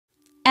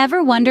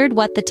Ever wondered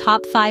what the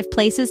top 5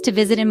 places to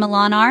visit in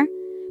Milan are?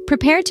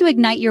 Prepare to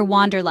ignite your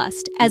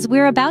wanderlust, as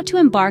we're about to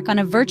embark on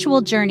a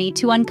virtual journey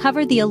to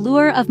uncover the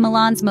allure of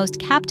Milan's most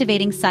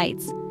captivating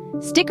sights.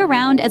 Stick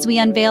around as we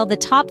unveil the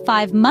top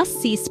 5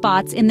 must-see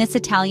spots in this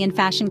Italian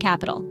fashion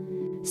capital.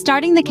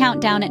 Starting the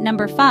countdown at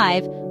number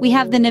 5, we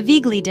have the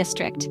Navigli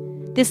district.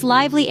 This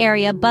lively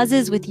area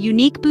buzzes with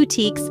unique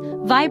boutiques,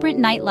 vibrant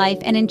nightlife,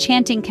 and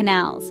enchanting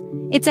canals.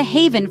 It's a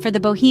haven for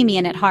the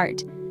bohemian at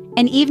heart.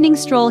 An evening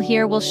stroll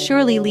here will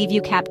surely leave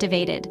you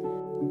captivated.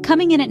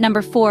 Coming in at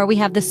number 4, we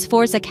have the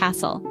Sforza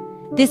Castle.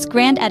 This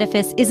grand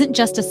edifice isn't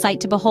just a sight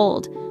to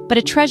behold, but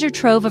a treasure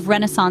trove of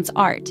Renaissance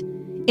art.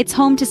 It's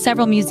home to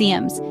several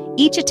museums,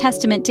 each a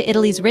testament to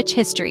Italy's rich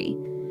history.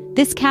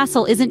 This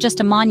castle isn't just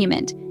a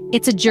monument,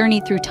 it's a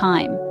journey through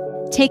time.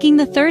 Taking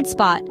the 3rd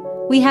spot,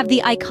 we have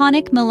the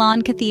iconic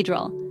Milan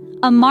Cathedral.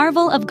 A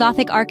marvel of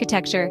Gothic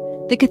architecture,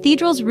 the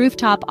cathedral's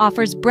rooftop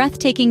offers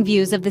breathtaking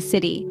views of the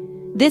city.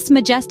 This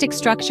majestic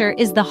structure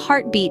is the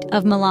heartbeat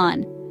of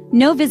Milan.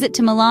 No visit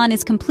to Milan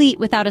is complete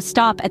without a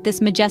stop at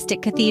this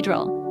majestic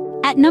cathedral.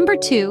 At number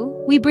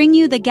 2, we bring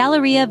you the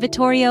Galleria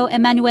Vittorio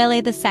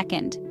Emanuele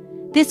II.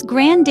 This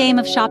grand dame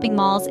of shopping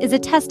malls is a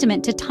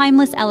testament to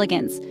timeless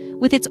elegance,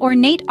 with its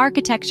ornate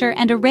architecture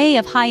and array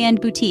of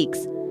high-end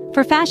boutiques.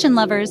 For fashion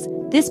lovers,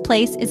 this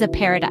place is a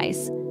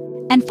paradise.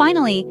 And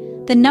finally,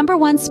 the number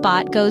 1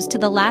 spot goes to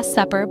The Last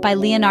Supper by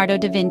Leonardo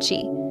da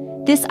Vinci.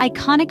 This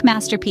iconic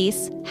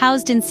masterpiece,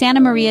 housed in Santa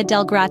Maria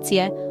del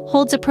Grazia,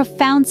 holds a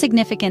profound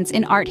significance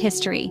in art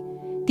history.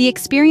 The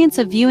experience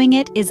of viewing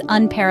it is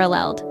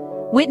unparalleled.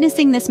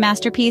 Witnessing this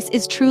masterpiece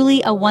is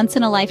truly a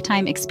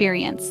once-in-a-lifetime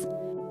experience.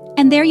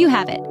 And there you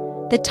have it,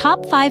 the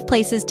top 5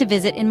 places to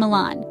visit in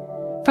Milan.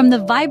 From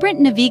the vibrant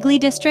Navigli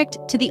district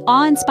to the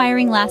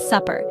awe-inspiring Last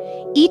Supper,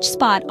 each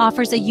spot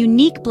offers a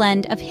unique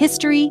blend of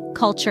history,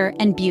 culture,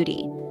 and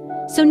beauty.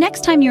 So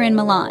next time you're in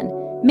Milan,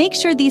 make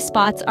sure these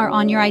spots are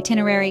on your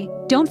itinerary.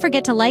 Don't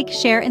forget to like,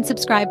 share, and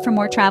subscribe for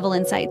more travel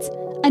insights.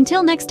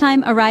 Until next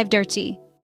time, arrivederci.